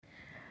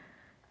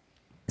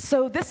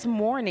So this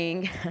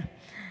morning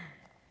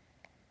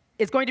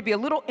is going to be a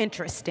little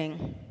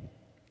interesting.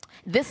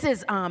 This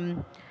is,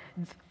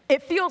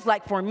 it feels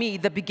like for me,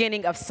 the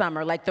beginning of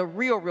summer, like the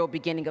real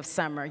beginning of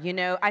summer, you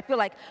know? I feel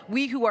like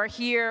we who are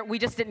here, we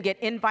just didn't get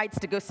invites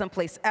to go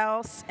someplace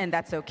else, and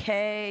that's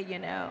okay, you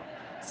know?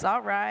 It's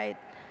all right.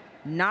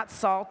 Not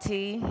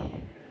salty.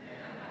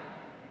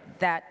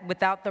 That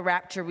without the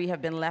rapture, we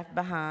have been left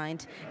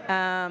behind.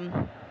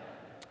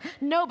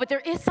 No, but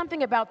there is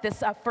something about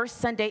this first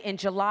Sunday in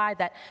July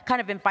that kind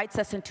of invites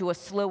us into a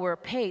slower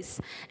pace.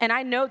 And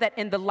I know that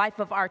in the life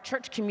of our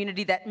church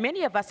community that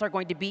many of us are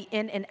going to be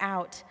in and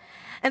out.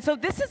 And so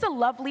this is a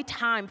lovely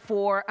time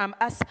for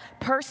us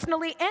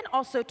personally and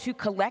also to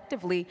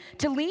collectively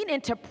to lean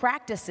into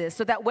practices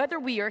so that whether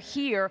we are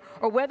here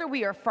or whether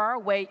we are far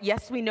away,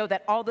 yes, we know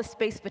that all the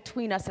space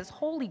between us is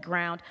holy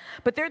ground,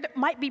 but there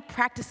might be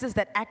practices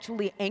that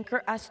actually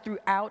anchor us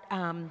throughout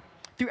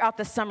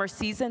the summer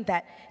season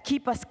that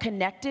keep us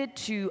connected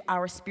to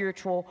our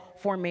spiritual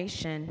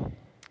formation.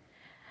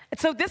 And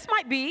so this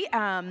might be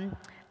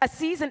a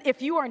season,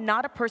 if you are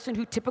not a person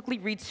who typically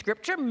reads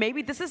scripture,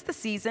 maybe this is the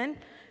season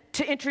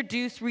to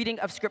introduce reading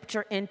of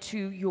scripture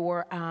into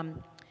your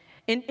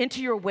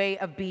way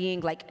of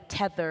being like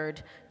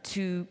tethered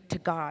to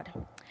God.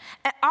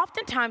 And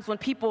oftentimes when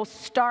people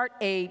start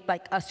a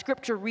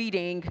scripture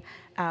reading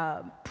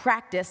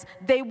practice,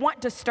 they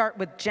want to start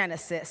with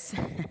Genesis.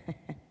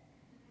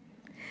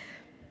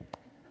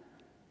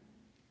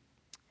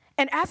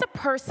 And as a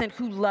person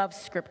who loves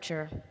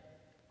scripture,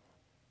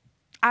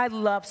 I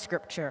love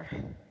scripture.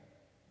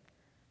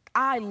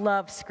 I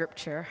love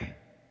scripture.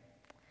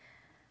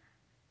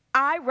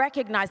 I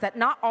recognize that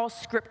not all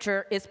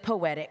scripture is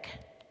poetic.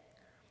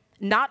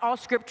 Not all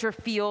scripture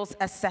feels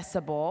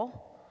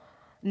accessible.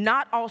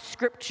 Not all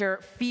scripture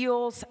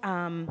feels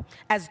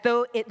as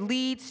though it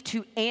leads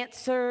to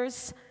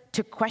answers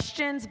to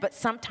questions, but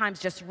sometimes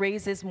just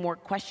raises more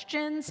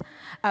questions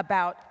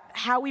about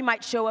how we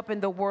might show up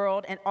in the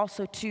world and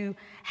also to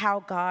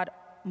how God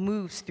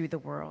moves through the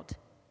world.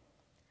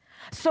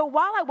 So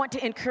while I want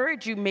to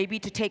encourage you maybe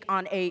to take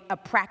on a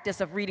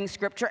practice of reading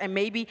scripture, and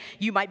maybe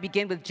you might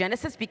begin with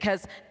Genesis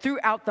because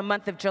throughout the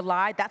month of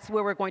July, that's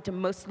where we're going to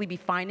mostly be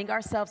finding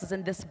ourselves is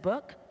in this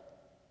book.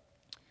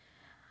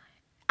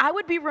 I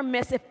would be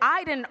remiss if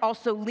I didn't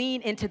also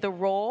lean into the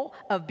role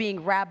of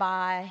being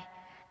rabbi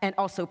and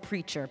also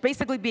preacher,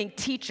 basically being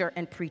teacher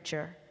and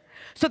preacher.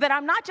 So that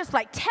I'm not just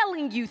like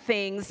telling you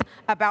things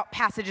about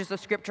passages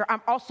of scripture,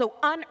 I'm also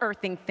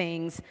unearthing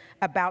things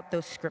about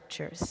those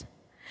scriptures.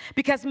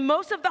 Because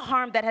most of the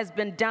harm that has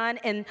been done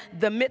in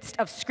the midst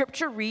of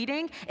scripture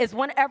reading is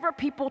whenever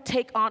people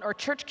take on, or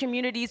church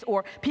communities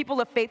or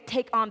people of faith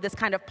take on this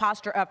kind of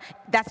posture of,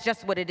 that's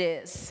just what it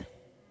is.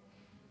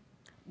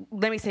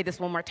 Let me say this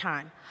one more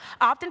time.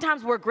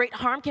 Oftentimes where great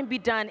harm can be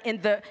done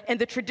in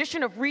the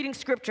tradition of reading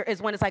scripture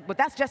is when it's like, well,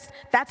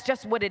 that's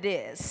just what it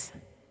is.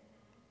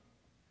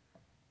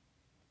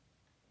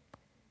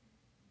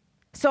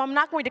 So I'm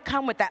not going to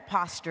come with that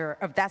posture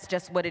of that's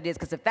just what it is,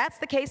 because if that's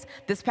the case,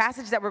 this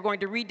passage that we're going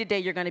to read today,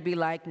 you're going to be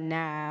like,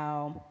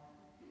 now,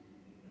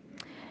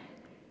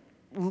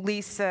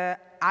 Lisa,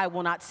 I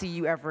will not see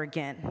you ever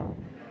again.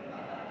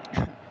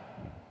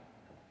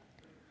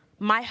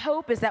 My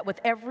hope is that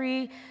with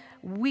every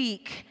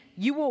week,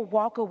 you will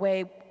walk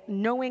away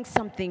knowing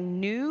something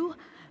new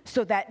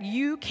so that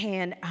you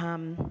can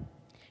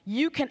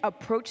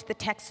approach the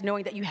text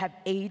knowing that you have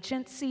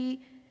agency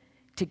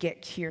to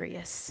get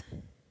curious.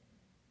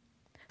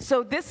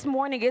 So this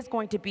morning is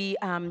going to be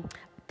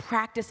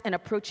practice in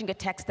approaching a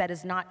text that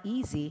is not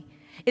easy.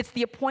 It's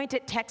the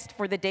appointed text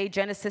for the day,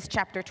 Genesis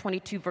chapter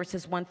 22,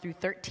 verses 1 through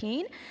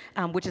 13,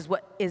 which is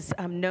what is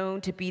known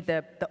to be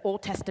the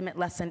Old Testament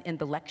lesson in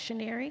the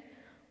lectionary.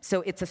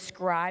 So it's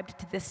ascribed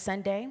to this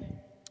Sunday.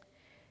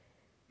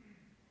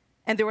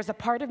 And there was a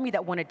part of me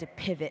that wanted to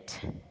pivot.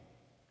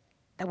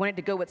 I wanted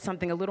to go with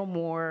something a little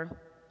more,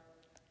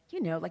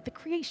 like the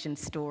creation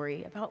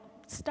story about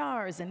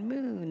stars and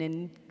moon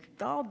and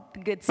all the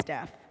good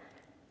stuff.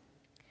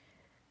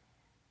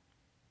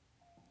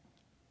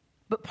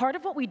 But part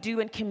of what we do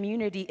in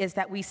community is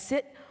that we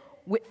sit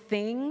with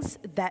things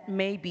that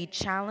may be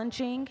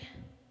challenging,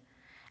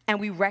 and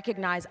we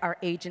recognize our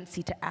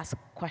agency to ask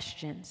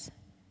questions.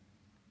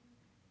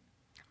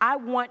 I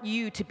want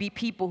you to be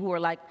people who are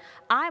like,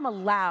 I'm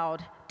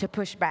allowed to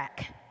push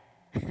back.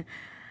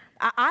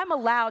 I'm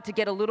allowed to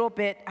get a little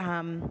bit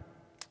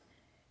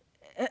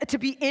to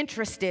be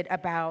interested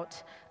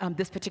about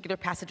this particular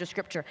passage of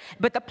scripture.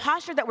 But the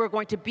posture that we're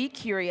going to be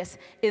curious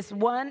is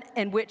one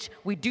in which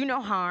we do no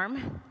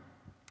harm,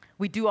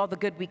 we do all the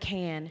good we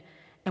can,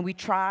 and we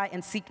try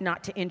and seek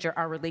not to injure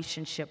our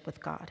relationship with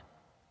God.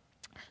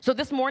 So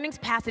this morning's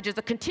passage is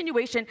a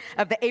continuation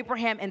of the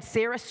Abraham and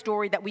Sarah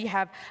story that we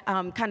have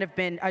kind of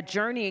been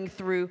journeying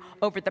through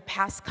over the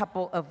past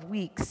couple of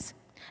weeks.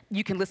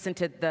 You can listen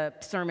to the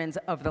sermons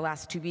of the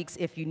last 2 weeks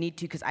if you need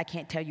to, because I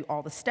can't tell you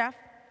all the stuff.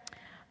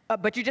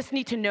 But you just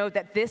need to know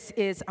that this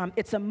is,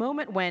 it's a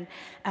moment when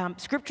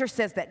Scripture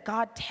says that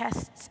God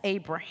tests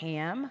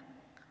Abraham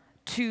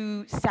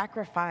to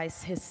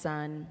sacrifice his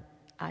son,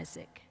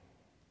 Isaac.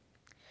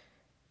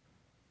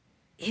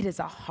 It is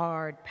a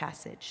hard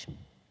passage.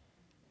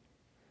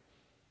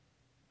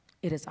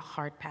 It is a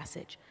hard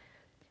passage.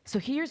 So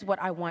here's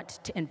what I want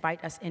to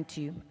invite us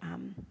into.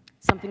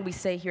 Something we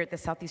say here at the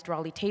Southeast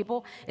Raleigh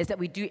table is that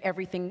we do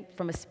everything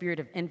from a spirit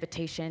of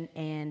invitation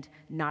and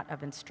not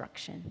of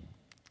instruction.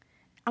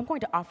 I'm going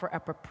to offer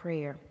up a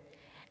prayer.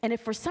 And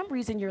if for some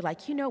reason you're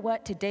like, you know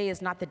what, today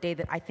is not the day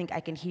that I think I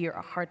can hear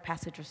a hard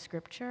passage of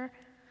scripture,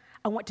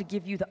 I want to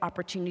give you the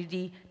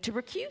opportunity to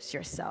recuse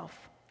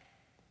yourself,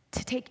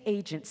 to take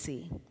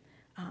agency,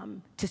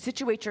 to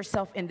situate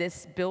yourself in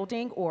this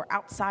building or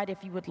outside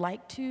if you would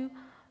like to,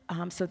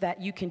 so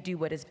that you can do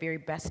what is very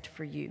best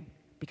for you,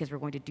 because we're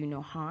going to do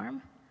no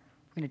harm,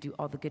 we're going to do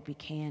all the good we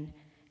can,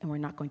 and we're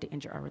not going to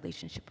injure our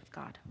relationship with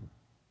God.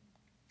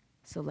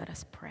 So let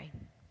us pray.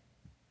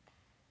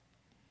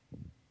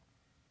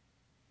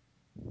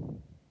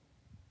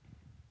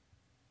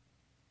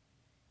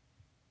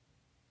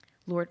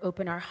 Lord,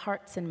 open our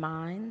hearts and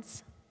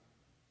minds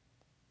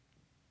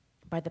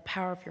by the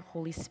power of your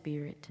Holy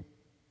Spirit,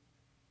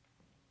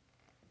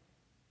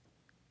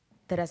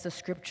 that as the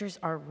scriptures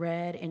are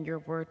read and your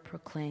word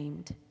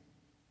proclaimed,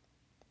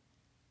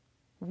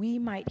 we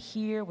might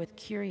hear with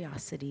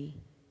curiosity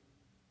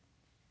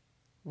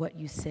what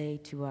you say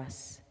to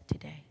us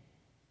today.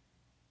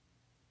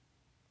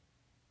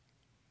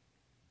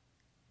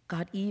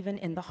 God, even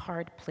in the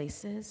hard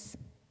places,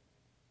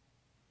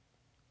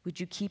 would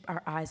you keep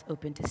our eyes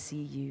open to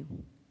see you,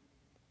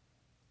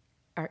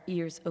 our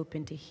ears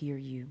open to hear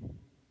you,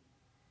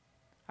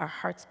 our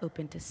hearts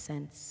open to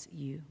sense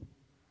you.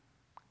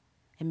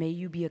 And may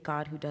you be a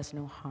God who does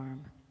no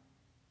harm,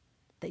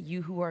 that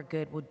you who are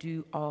good will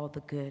do all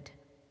the good,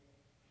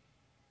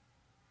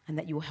 and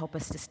that you will help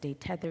us to stay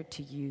tethered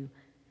to you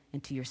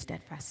and to your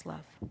steadfast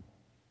love.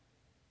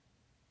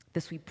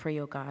 This we pray,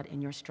 O God, in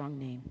your strong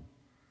name.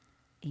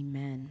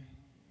 Amen.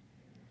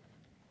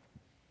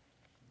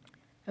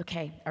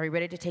 Okay, are we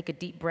ready to take a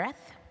deep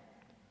breath?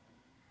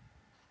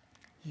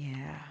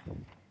 Yeah.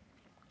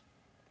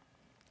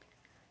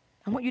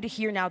 I want you to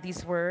hear now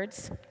these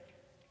words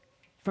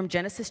from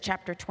Genesis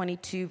chapter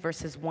 22,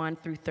 verses 1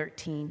 through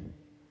 13.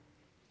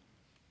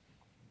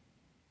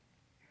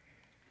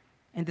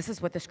 And this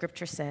is what the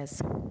scripture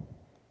says.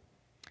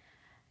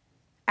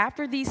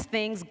 After these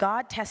things,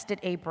 God tested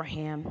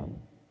Abraham.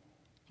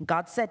 And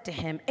God said to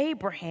him,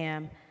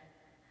 Abraham,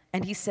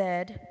 and he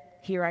said,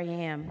 Here I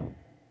am.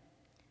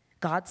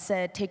 God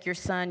said, Take your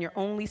son, your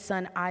only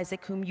son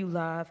Isaac, whom you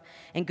love,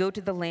 and go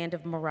to the land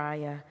of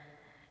Moriah,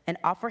 and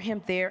offer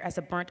him there as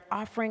a burnt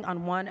offering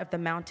on one of the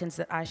mountains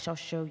that I shall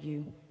show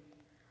you.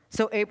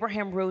 So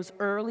Abraham rose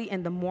early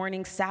in the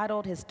morning,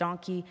 saddled his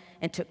donkey,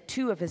 and took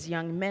 2 of his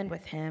young men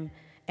with him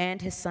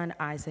and his son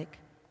Isaac.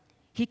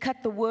 He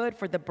cut the wood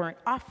for the burnt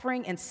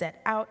offering and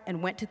set out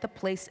and went to the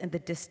place in the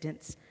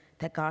distance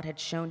that God had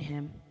shown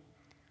him.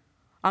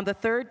 On the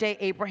 3rd day,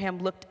 Abraham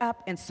looked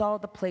up and saw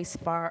the place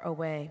far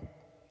away.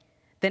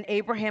 Then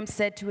Abraham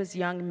said to his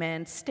young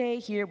men, Stay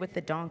here with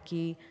the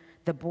donkey,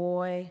 the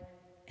boy,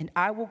 and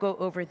I will go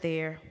over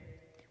there.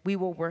 We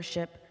will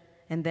worship,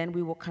 and then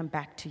we will come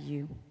back to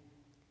you.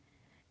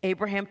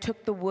 Abraham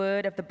took the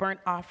wood of the burnt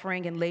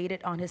offering and laid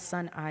it on his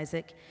son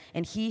Isaac,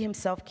 and he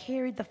himself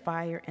carried the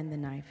fire and the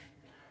knife.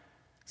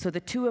 So the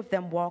 2 of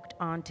them walked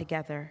on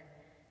together.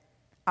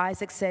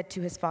 Isaac said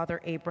to his father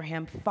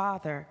Abraham,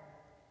 Father,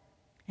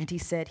 and he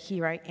said,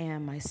 Here I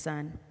am, my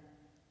son.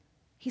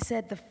 He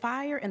said, The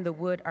fire and the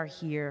wood are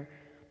here,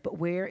 but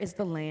where is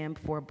the lamb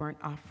for a burnt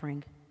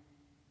offering?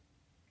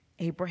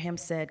 Abraham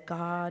said,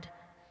 God's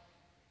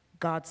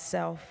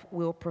self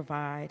will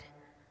provide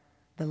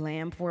the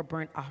lamb for a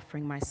burnt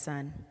offering, my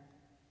son.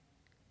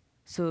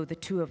 So the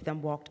 2 of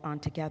them walked on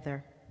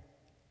together.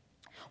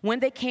 When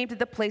they came to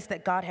the place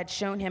that God had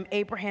shown him,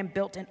 Abraham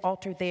built an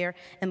altar there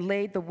and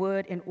laid the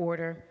wood in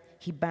order.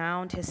 He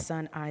bound his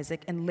son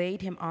Isaac and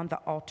laid him on the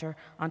altar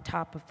on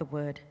top of the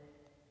wood.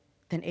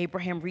 Then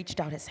Abraham reached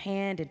out his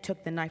hand and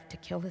took the knife to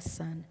kill his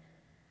son.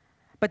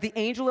 But the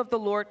angel of the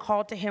Lord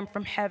called to him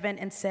from heaven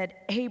and said,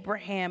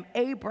 Abraham,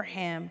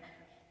 Abraham.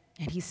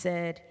 And he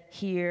said,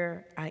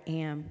 Here I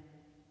am.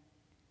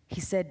 He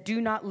said, Do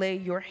not lay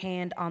your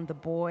hand on the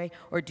boy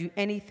or do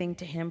anything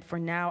to him, for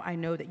now I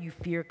know that you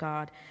fear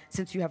God,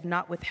 since you have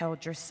not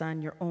withheld your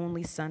son, your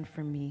only son,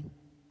 from me.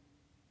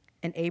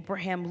 And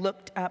Abraham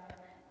looked up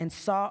and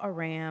saw a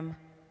ram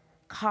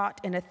caught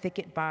in a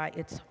thicket by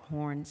its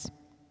horns.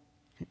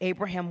 And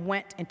Abraham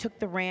went and took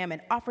the ram and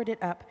offered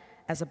it up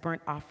as a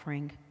burnt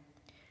offering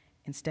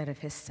instead of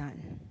his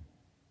son.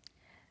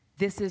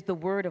 This is the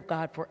word of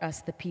God for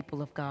us, the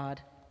people of God.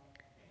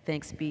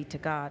 Thanks be to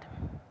God.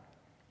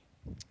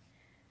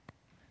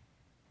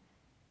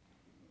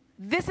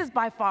 This is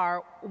by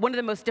far one of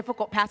the most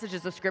difficult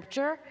passages of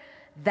Scripture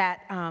that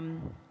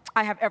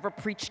I have ever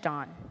preached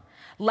on.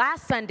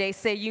 Last Sunday,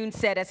 Seyun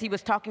said, as he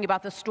was talking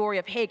about the story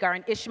of Hagar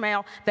and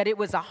Ishmael, that it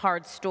was a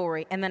hard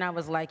story. And then I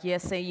was like,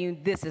 yes,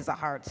 Seyun, this is a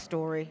hard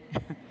story.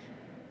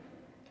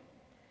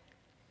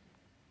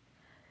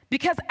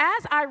 Because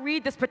as I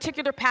read this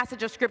particular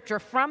passage of scripture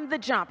from the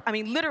jump, I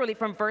mean, literally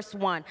from verse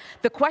 1,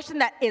 the question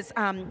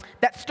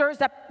that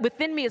stirs up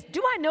within me is,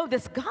 do I know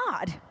this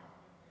God?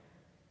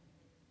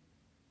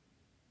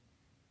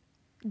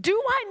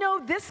 Do I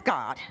know this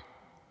God?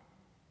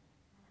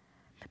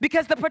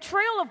 Because the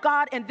portrayal of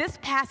God in this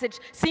passage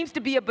seems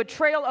to be a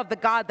betrayal of the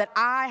God that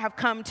I have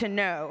come to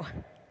know.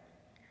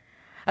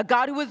 A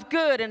God who is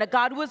good and a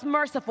God who is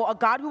merciful, a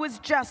God who is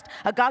just,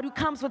 a God who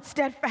comes with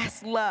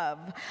steadfast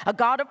love, a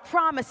God of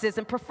promises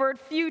and preferred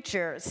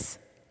futures.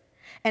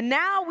 And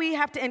now we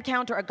have to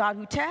encounter a God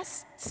who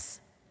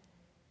tests.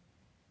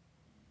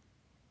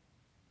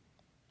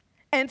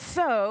 And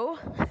so,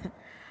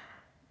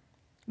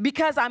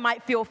 because I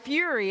might feel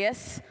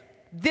furious,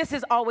 this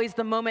is always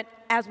the moment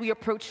as we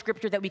approach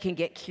Scripture that we can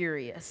get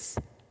curious.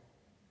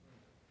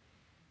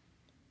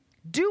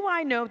 Do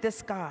I know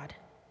this God?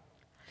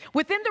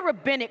 Within the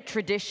rabbinic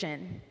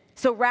tradition,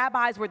 so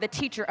rabbis were the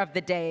teacher of the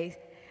day.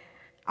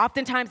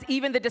 Oftentimes,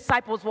 even the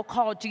disciples will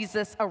call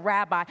Jesus a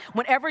rabbi.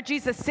 Whenever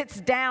Jesus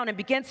sits down and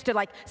begins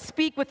to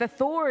speak with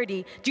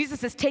authority,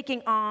 Jesus is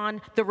taking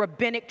on the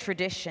rabbinic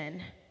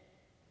tradition.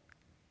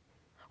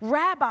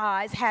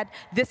 Rabbis had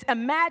this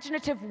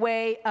imaginative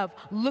way of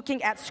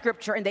looking at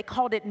Scripture, and they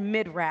called it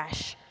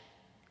midrash.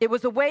 It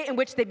was a way in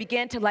which they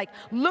began to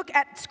look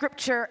at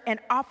Scripture and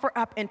offer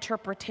up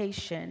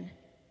interpretation.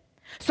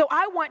 So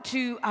I want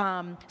to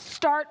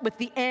start with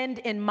the end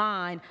in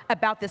mind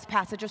about this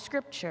passage of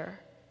Scripture.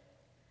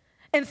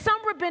 In some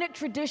rabbinic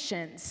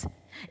traditions,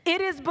 it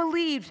is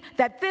believed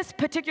that this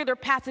particular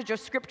passage of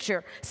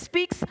Scripture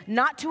speaks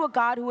not to a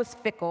God who is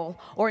fickle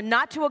or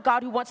not to a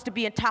God who wants to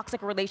be in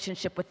toxic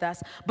relationship with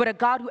us, but a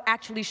God who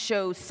actually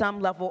shows some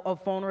level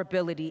of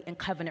vulnerability in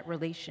covenant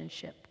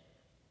relationship.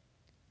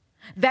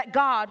 That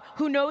God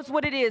who knows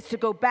what it is to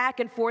go back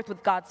and forth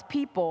with God's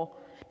people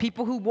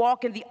who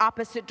walk in the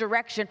opposite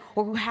direction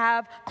or who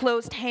have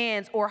closed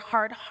hands or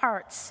hard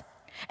hearts.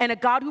 And a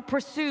God who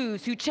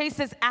pursues, who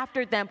chases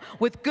after them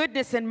with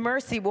goodness and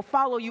mercy will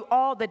follow you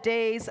all the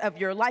days of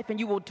your life, and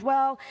you will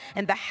dwell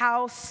in the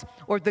house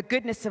or the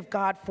goodness of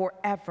God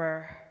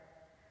forever.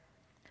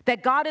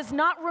 That God is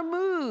not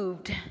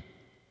removed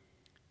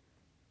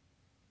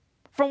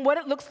from what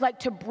it looks like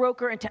to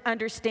broker and to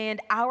understand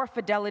our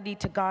fidelity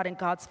to God and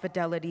God's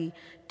fidelity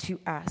to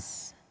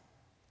us.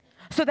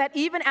 So that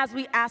even as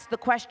we ask the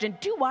question,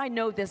 do I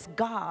know this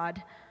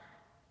God?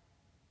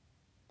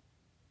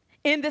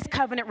 In this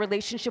covenant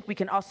relationship, we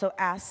can also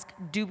ask,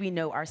 do we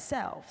know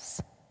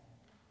ourselves?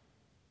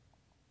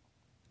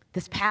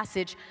 This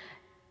passage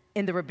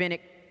in the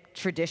rabbinic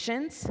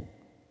traditions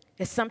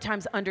is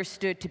sometimes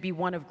understood to be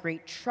one of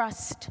great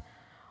trust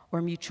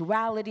or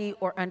mutuality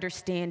or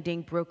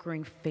understanding,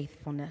 brokering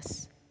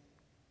faithfulness.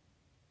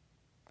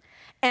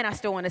 And I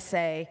still want to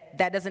say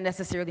that doesn't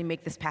necessarily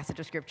make this passage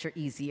of Scripture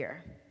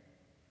easier.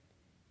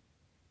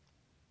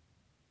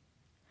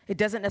 It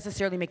doesn't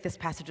necessarily make this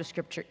passage of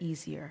Scripture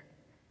easier.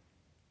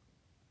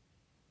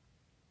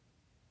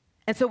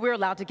 And so we're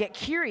allowed to get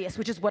curious,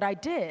 which is what I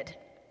did.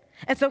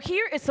 And so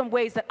here is some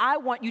ways that I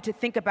want you to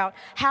think about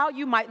how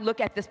you might look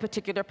at this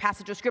particular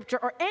passage of Scripture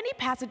or any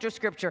passage of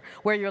Scripture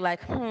where you're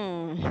like,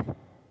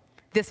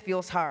 this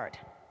feels hard.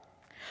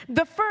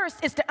 The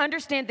first is to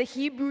understand the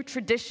Hebrew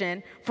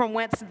tradition from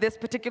whence this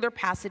particular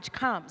passage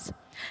comes.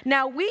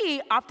 Now,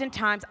 we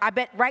oftentimes, I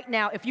bet right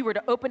now, if you were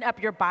to open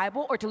up your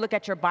Bible or to look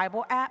at your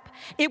Bible app,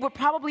 it would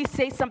probably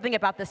say something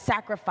about the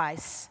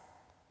sacrifice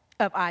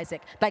of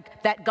Isaac,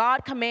 like that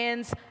God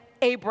commands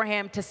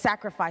Abraham to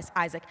sacrifice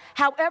Isaac.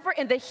 However,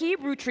 in the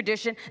Hebrew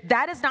tradition,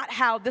 that is not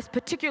how this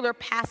particular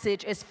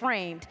passage is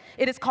framed.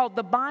 It is called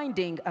the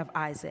binding of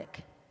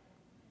Isaac.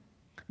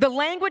 The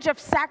language of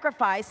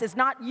sacrifice is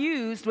not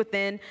used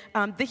within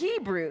the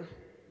Hebrew.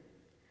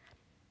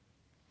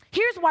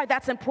 Here's why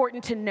that's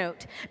important to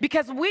note,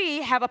 because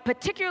we have a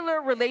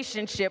particular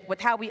relationship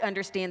with how we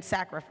understand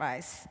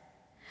sacrifice.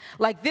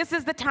 Like, this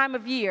is the time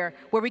of year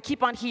where we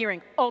keep on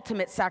hearing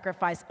ultimate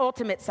sacrifice,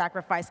 ultimate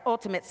sacrifice,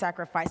 ultimate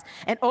sacrifice.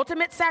 And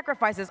ultimate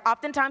sacrifice is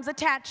oftentimes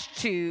attached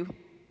to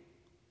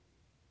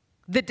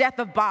the death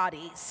of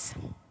bodies.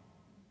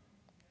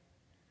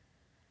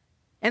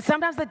 And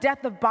sometimes the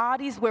death of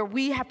bodies where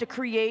we have to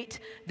create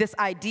this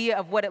idea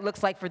of what it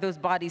looks like for those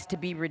bodies to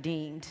be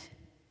redeemed.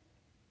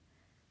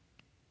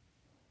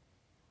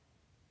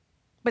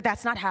 But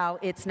that's not how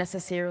it's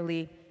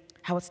necessarily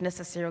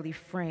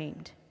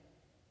framed.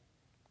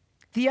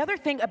 The other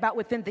thing about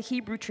within the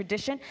Hebrew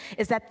tradition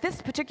is that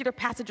this particular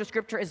passage of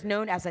Scripture is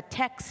known as a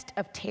text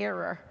of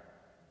terror.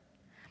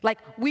 Like,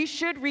 we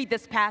should read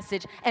this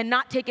passage and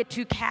not take it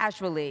too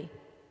casually.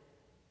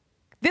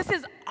 This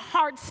is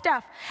hard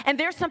stuff. And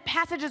there's some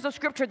passages of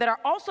Scripture that are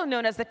also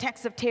known as the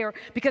texts of terror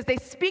because they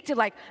speak to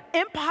like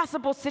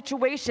impossible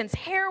situations,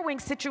 harrowing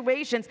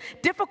situations,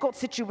 difficult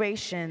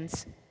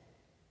situations.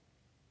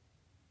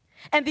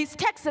 And these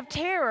texts of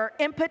terror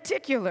in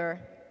particular,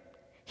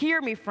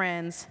 hear me,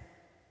 friends,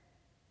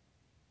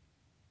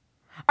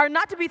 are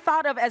not to be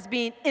thought of as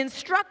being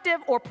instructive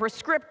or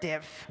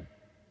prescriptive.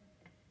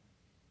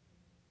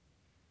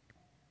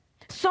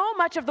 So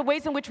much of the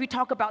ways in which we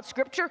talk about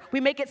Scripture,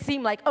 we make it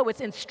seem like, oh, it's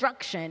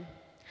instruction.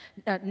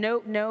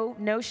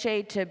 No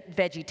shade to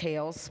Veggie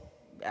Tales.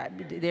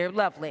 They're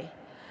lovely.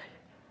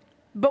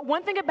 But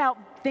one thing about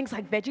things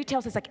like Veggie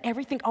Tales is like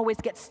everything always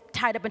gets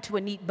tied up into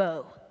a neat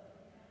bow.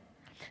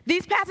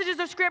 These passages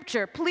of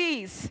Scripture,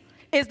 please,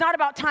 is not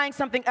about tying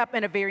something up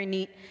in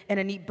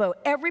a neat bow.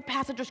 Every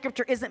passage of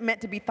Scripture isn't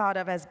meant to be thought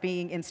of as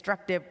being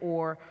instructive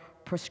or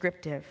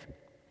prescriptive.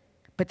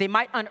 But they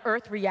might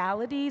unearth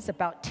realities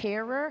about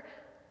terror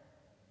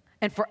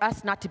and for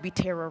us not to be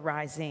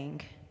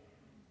terrorizing.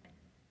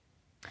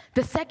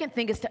 The second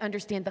thing is to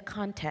understand the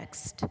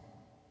context.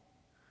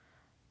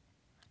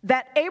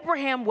 That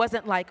Abraham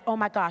wasn't like, oh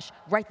my gosh,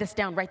 write this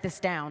down,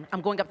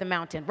 I'm going up the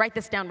mountain, write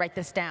this down.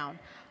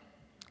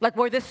 Like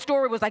where this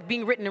story was like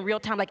being written in real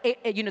time, like,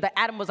 that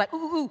Adam was like,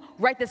 ooh,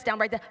 write this down,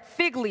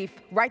 fig leaf,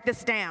 write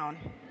this down.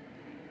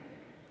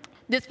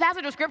 This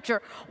passage of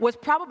Scripture was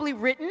probably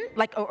written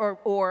like or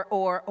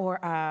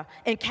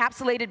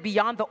encapsulated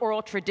beyond the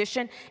oral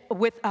tradition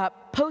with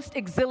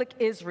post-exilic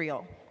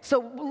Israel.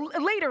 So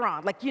later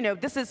on,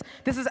 this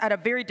is at a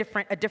very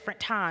different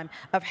time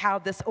of how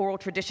this oral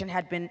tradition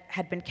had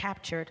been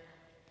captured.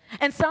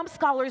 And some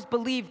scholars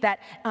believe that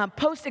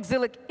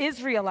post-exilic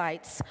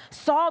Israelites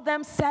saw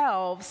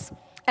themselves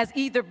as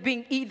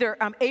being either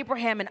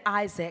Abraham and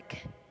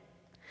Isaac,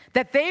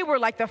 that they were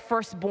like the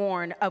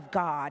firstborn of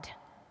God,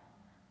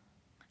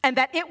 and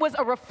that it was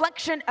a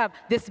reflection of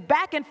this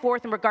back and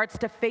forth in regards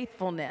to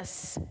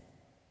faithfulness.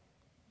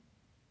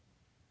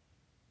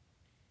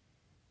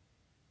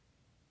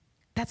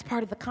 That's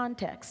part of the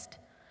context.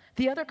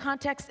 The other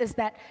context is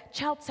that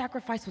child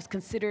sacrifice was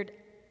considered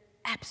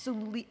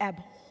absolutely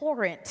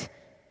abhorrent.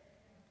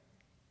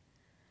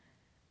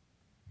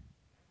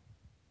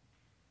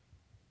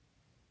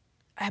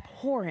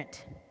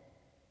 Abhorrent.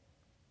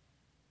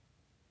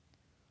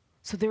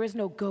 So there is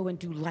no go and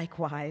do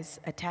likewise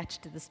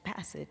attached to this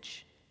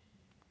passage.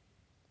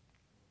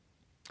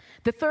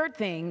 The third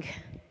thing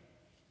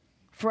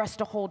for us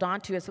to hold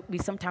on to as we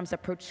sometimes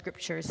approach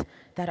scriptures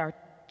that are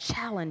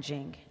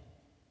challenging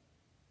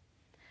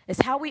is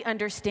how we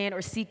understand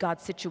or see God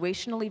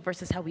situationally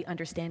versus how we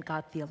understand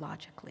God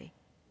theologically.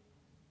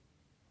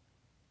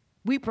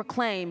 We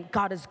proclaim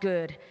God is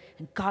good,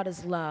 and God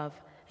is love,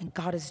 and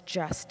God is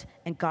just,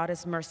 and God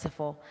is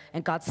merciful,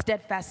 and God's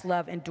steadfast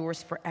love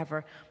endures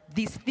forever.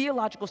 These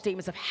theological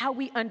statements of how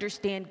we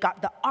understand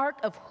God, the arc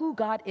of who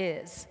God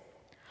is,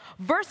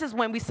 versus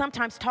when we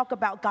sometimes talk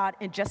about God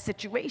in just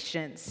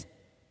situations,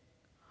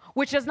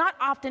 which does not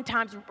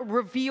oftentimes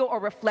reveal or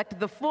reflect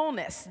the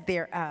fullness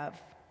thereof.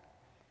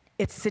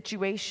 It's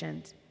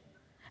situations.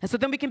 And so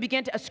then we can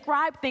begin to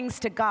ascribe things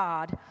to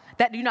God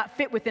that do not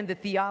fit within the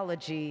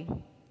theology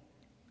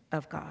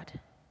of God.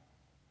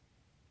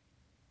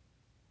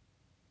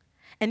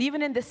 And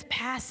even in this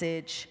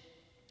passage,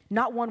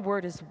 not one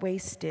word is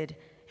wasted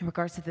in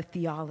regards to the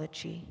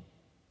theology.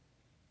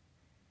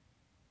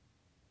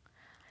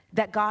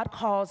 That God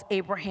calls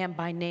Abraham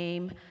by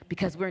name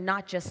because we're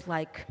not just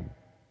like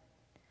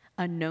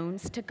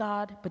unknowns to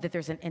God, but that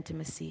there's an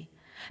intimacy.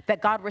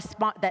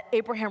 That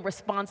Abraham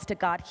responds to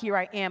God, here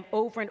I am,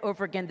 over and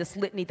over again, this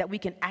litany, that we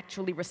can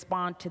actually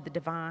respond to the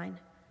divine.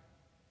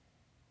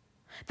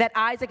 That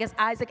as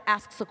Isaac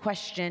asks a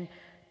question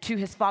to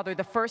his father,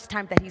 the first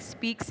time that he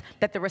speaks,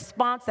 that the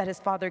response that his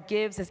father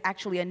gives is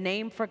actually a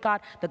name for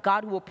God, the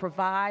God who will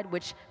provide,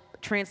 which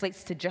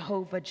translates to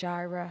Jehovah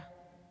Jireh.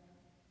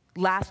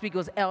 Last week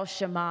was El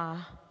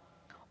Shammah,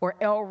 or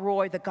El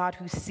Roy, the God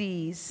who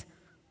sees,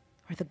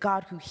 or the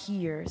God who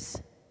hears.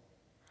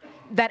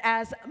 That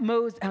as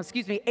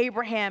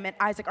Abraham and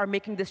Isaac are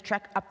making this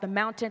trek up the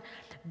mountain,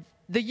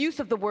 the use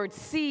of the word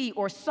see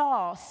or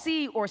saw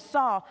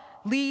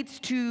leads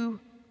to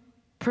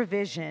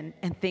provision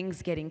and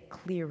things getting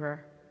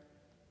clearer.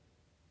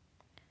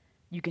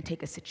 You can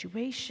take a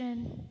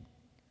situation,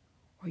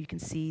 or you can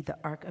see the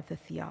arc of the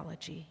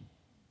theology.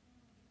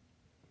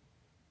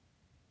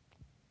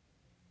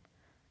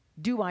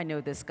 Do I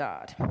know this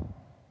God?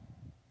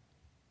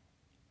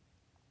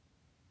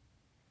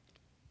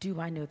 Do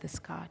I know this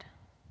God?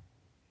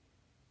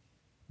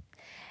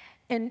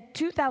 In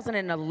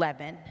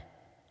 2011,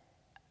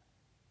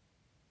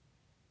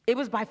 it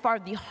was by far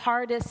the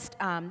hardest,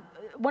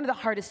 one of the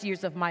hardest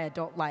years of my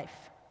adult life.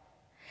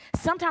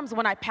 Sometimes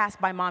when I pass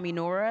by Mommy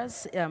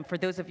Nora's, for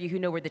those of you who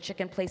know where the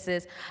chicken place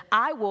is,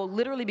 I will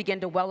literally begin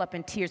to well up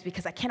in tears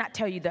because I cannot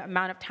tell you the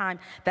amount of time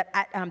that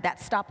at that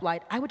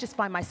stoplight, I would just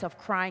find myself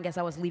crying as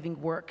I was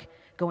leaving work,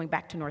 going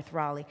back to North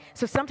Raleigh.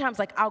 So sometimes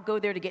I'll go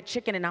there to get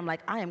chicken and I'm like,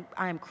 I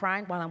am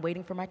crying while I'm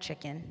waiting for my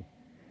chicken.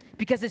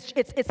 Because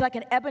it's like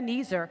an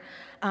Ebenezer,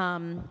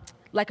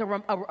 like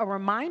a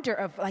reminder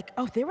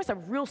of there was a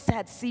real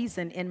sad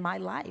season in my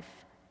life.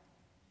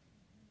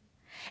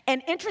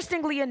 And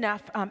interestingly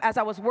enough, as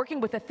I was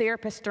working with a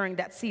therapist during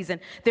that season,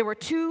 there were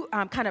two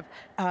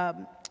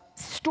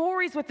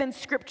stories within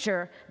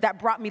Scripture that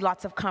brought me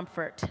lots of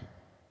comfort.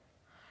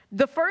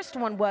 The first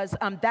one was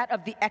that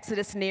of the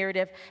Exodus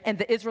narrative and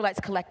the Israelites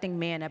collecting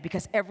manna,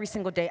 because every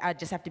single day I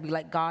just have to be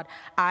like, God,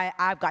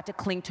 I've got to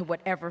cling to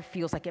whatever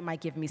feels like it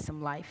might give me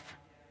some life.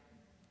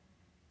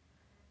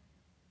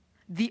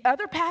 The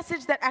other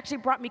passage that actually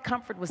brought me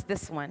comfort was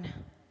this one.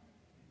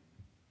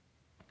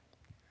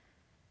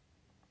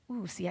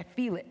 Ooh, see, I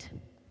feel it.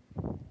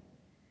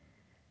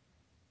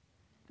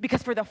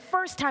 Because for the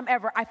first time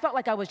ever, I felt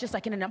like I was just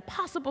like in an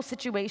impossible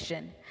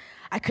situation.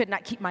 I could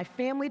not keep my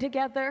family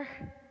together.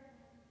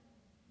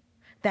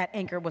 That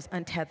anchor was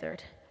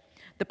untethered.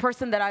 The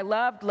person that I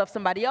loved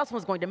somebody else,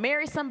 was going to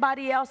marry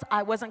somebody else.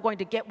 I wasn't going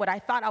to get what I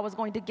thought I was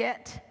going to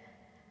get.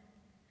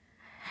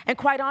 And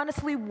quite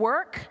honestly,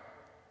 work,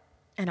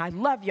 and I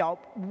love y'all,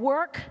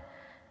 work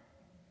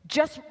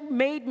just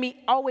made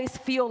me always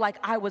feel like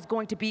I was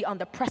going to be on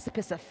the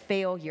precipice of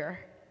failure.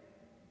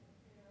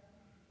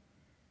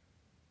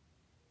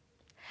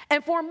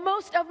 And for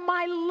most of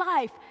my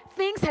life,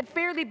 things had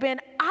fairly been,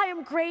 I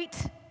am great,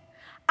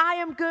 I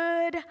am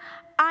good,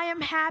 I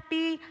am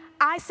happy,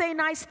 I say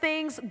nice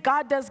things,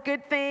 God does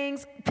good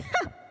things,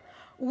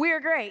 we're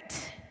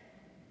great.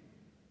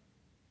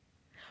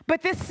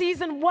 But this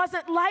season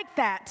wasn't like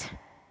that.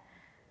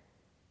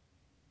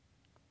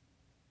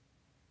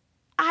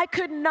 I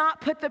could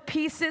not put the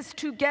pieces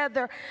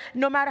together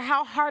no matter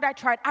how hard I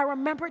tried. I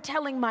remember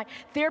telling my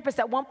therapist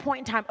at one point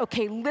in time,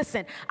 okay,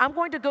 listen, I'm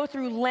going to go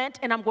through Lent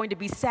and I'm going to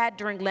be sad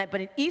during Lent,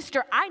 but in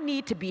Easter, I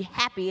need to be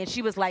happy. And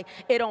she was like,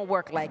 it don't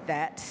work like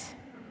that.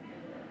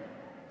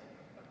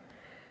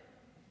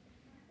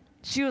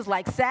 She was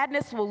like,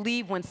 sadness will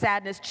leave when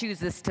sadness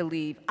chooses to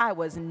leave. I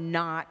was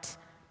not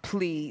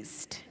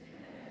pleased.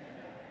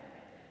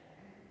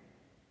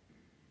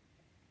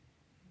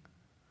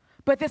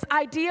 But this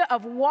idea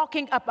of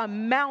walking up a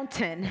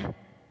mountain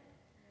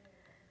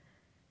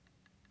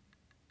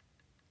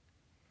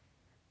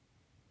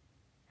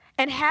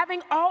and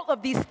having all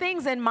of these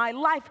things in my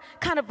life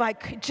kind of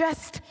like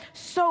just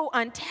so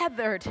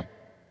untethered.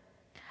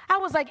 I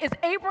was like, is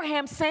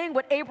Abraham saying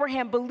what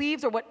Abraham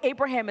believes or what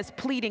Abraham is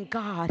pleading?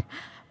 God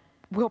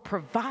will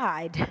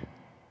provide.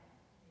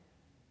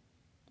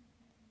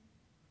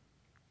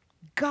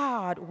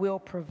 God will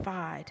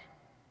provide.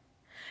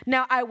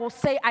 Now, I will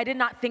say I did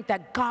not think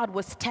that God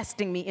was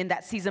testing me in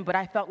that season, but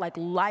I felt like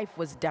life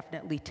was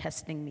definitely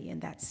testing me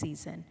in that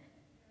season.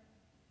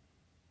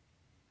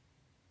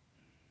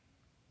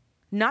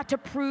 Not to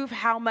prove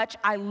how much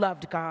I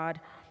loved God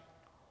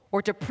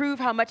or to prove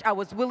how much I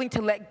was willing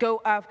to let go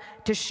of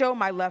to show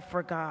my love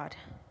for God.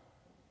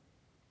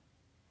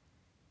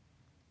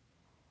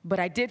 But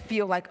I did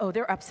feel like, oh,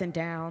 there are ups and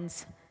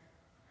downs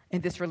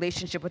in this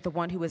relationship with the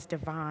one who is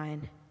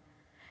divine.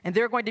 And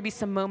there are going to be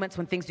some moments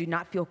when things do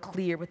not feel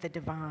clear with the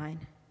divine.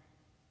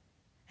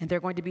 And there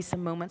are going to be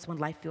some moments when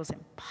life feels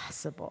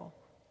impossible.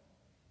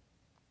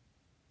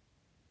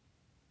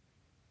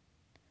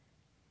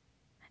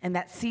 And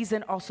that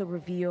season also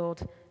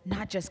revealed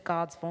not just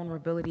God's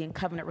vulnerability and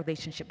covenant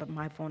relationship, but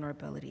my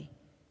vulnerability.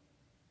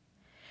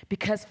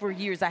 Because for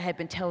years I had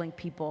been telling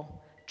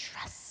people,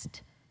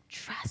 trust.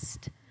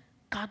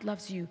 God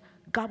loves you.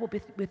 God will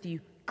be with you.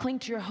 Cling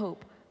to your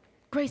hope.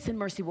 Grace and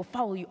mercy will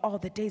follow you all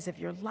the days of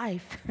your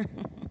life.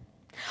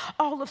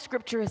 All of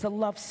Scripture is a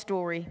love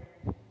story.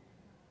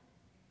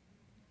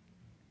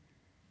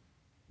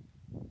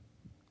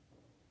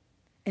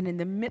 And in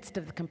the midst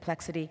of the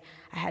complexity,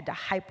 I had to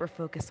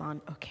hyper-focus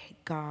on, okay,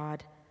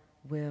 God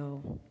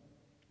will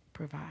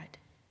provide.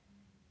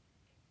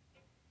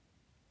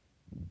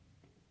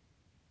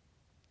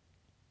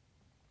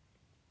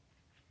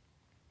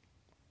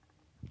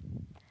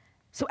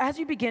 So as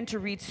you begin to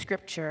read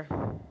Scripture,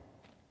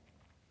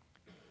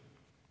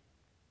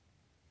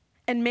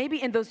 and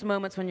maybe in those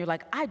moments when you're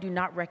like, I do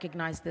not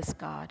recognize this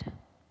God,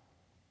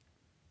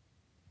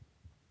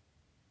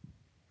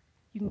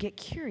 you can get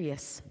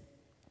curious.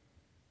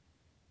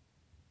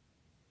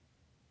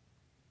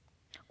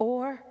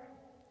 Or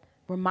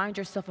remind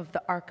yourself of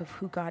the arc of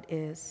who God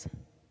is.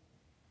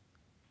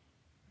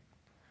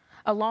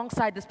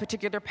 Alongside this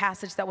particular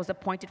passage that was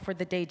appointed for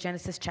the day,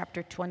 Genesis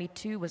chapter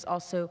 22, was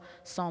also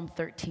Psalm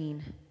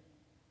 13,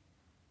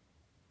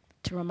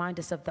 to remind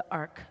us of the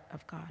arc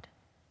of God.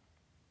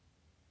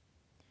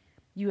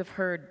 You have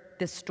heard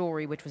this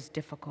story, which was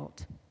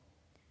difficult.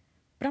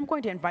 But I'm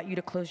going to invite you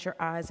to close your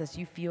eyes as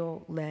you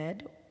feel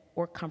led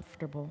or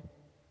comfortable.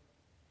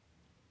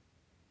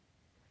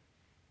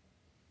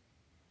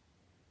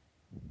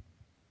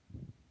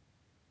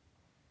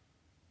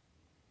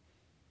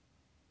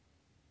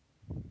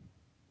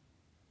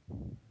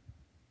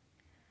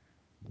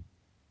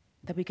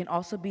 That we can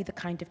also be the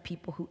kind of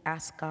people who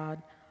ask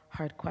God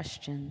hard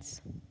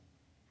questions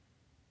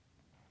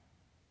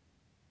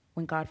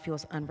when God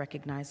feels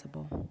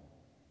unrecognizable.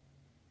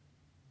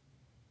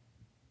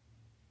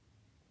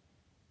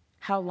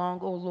 How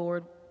long, O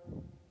Lord,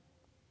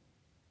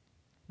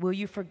 will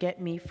you forget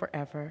me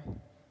forever?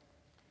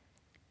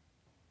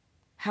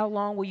 How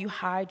long will you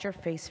hide your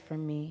face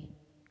from me?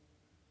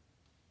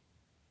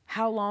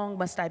 How long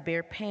must I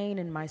bear pain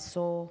in my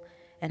soul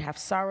and have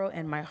sorrow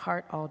in my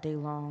heart all day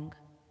long?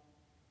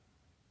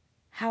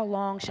 How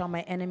long shall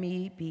my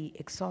enemy be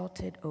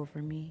exalted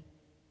over me?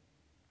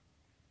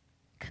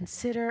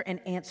 Consider and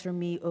answer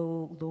me,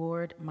 O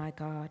Lord my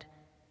God.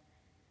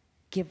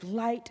 Give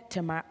light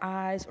to my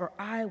eyes, or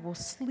I will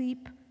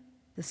sleep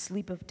the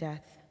sleep of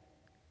death,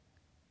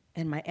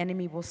 and my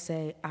enemy will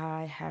say,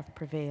 I have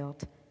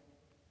prevailed.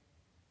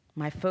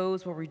 My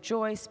foes will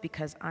rejoice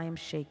because I am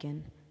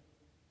shaken.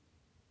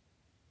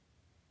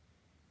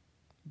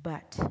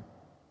 But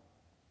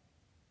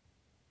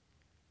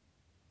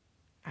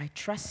I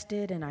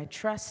trusted and I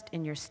trust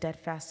in your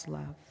steadfast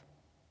love.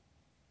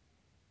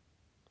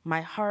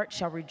 My heart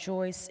shall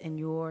rejoice in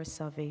your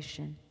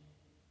salvation.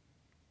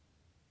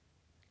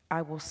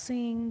 I will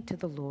sing to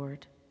the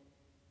Lord,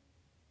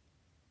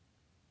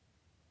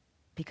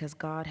 because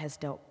God has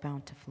dealt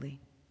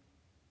bountifully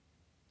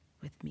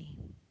with me.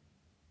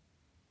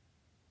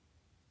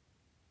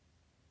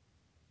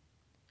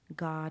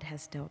 God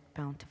has dealt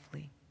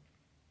bountifully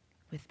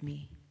with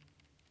me.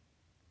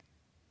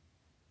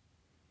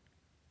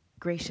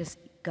 Gracious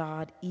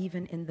God,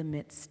 even in the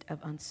midst of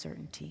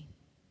uncertainty,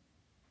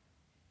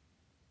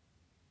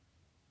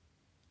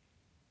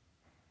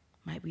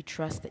 might we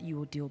trust that you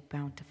will deal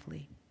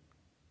bountifully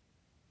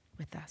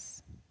with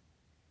us.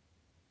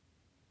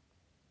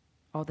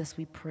 All this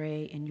we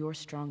pray in your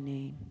strong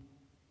name.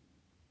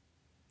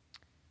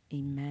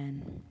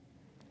 Amen.